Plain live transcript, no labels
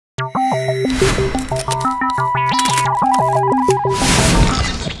Hey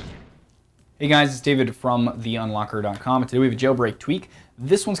guys, it's David from theunlocker.com, and today we have a jailbreak tweak.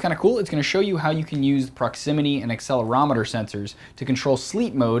 This one's kind of cool. It's going to show you how you can use proximity and accelerometer sensors to control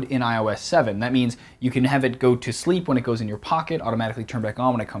sleep mode in iOS 7. That means you can have it go to sleep when it goes in your pocket, automatically turn back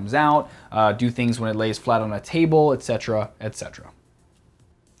on when it comes out, do things when it lays flat on a table, etc., etc.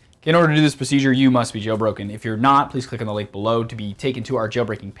 In order to do this procedure, you must be jailbroken. If you're not, please click on the link below to be taken to our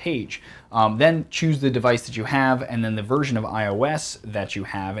jailbreaking page. Then choose the device that you have and then the version of iOS that you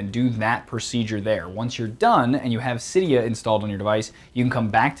have and do that procedure there. Once you're done and you have Cydia installed on your device, you can come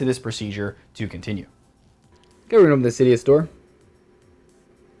back to this procedure to continue. Okay, we're going to open the Cydia store.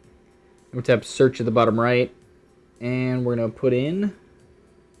 We'll tap search at the bottom right and we're going to put in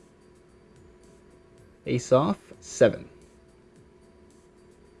FaceOff 7.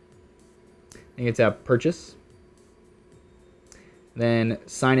 You can tap purchase, then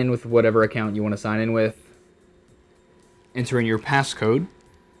sign in with whatever account you want to sign in with, enter in your passcode,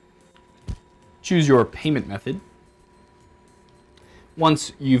 choose your payment method.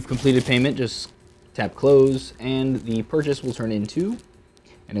 Once you've completed payment, just tap close and the purchase will turn into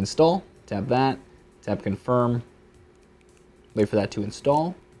an install. Tap that, tap confirm, wait for that to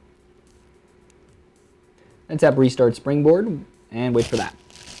install, then tap restart Springboard and wait for that.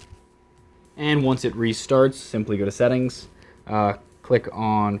 And once it restarts, simply go to settings, click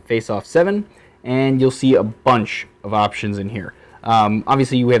on FaceOff 7, and you'll see a bunch of options in here.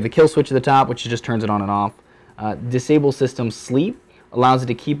 Obviously, you have the kill switch at the top, which just turns it on and off. Disable system sleep allows it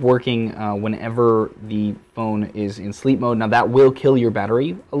to keep working whenever the phone is in sleep mode. Now, that will kill your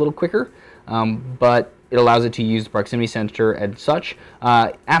battery a little quicker, but it allows it to use the proximity sensor and such.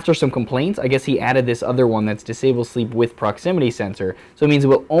 After some complaints, I guess he added this other one that's disable sleep with proximity sensor. So it means it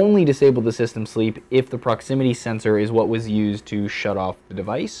will only disable the system sleep if the proximity sensor is what was used to shut off the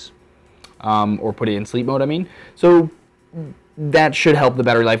device, or put it in sleep mode, I mean. So that should help the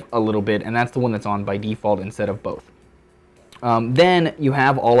battery life a little bit, and that's the one that's on by default instead of both. Then you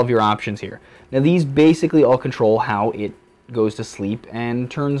have all of your options here. Now these basically all control how it goes to sleep and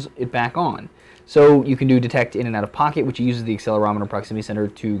turns it back on. So you can do detect in and out of pocket, which uses the accelerometer proximity sensor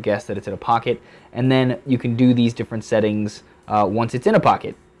to guess that it's in a pocket. And then you can do these different settings once it's in a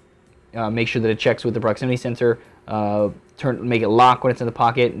pocket. Make sure that it checks with the proximity sensor, make it lock when it's in the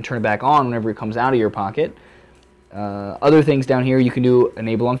pocket, and turn it back on whenever it comes out of your pocket. Other things down here you can do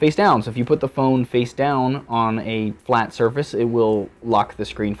enable on face down. So if you put the phone face down on a flat surface, it will lock the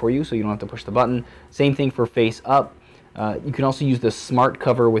screen for you, so you don't have to push the button. Same thing for face up. You can also use the smart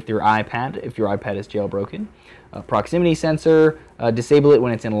cover with your iPad if your iPad is jailbroken. Proximity sensor, disable it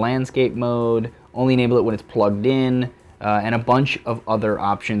when it's in landscape mode, only enable it when it's plugged in, and a bunch of other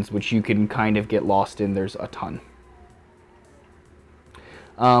options which you can kind of get lost in. There's a ton.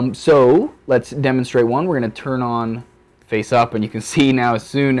 So let's demonstrate one. We're going to turn on face up, and you can see now as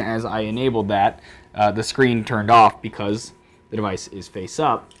soon as I enabled that, the screen turned off because the device is face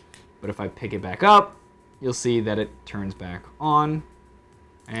up. But if I pick it back up, you'll see that it turns back on,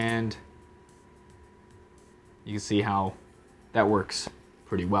 and you can see how that works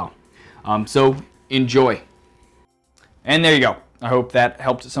pretty well. So enjoy. And there you go. I hope that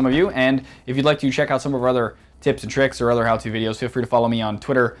helped some of you. And if you'd like to check out some of our other tips and tricks or other how-to videos, feel free to follow me on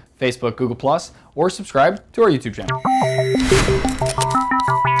Twitter, Facebook, Google+, or subscribe to our YouTube channel.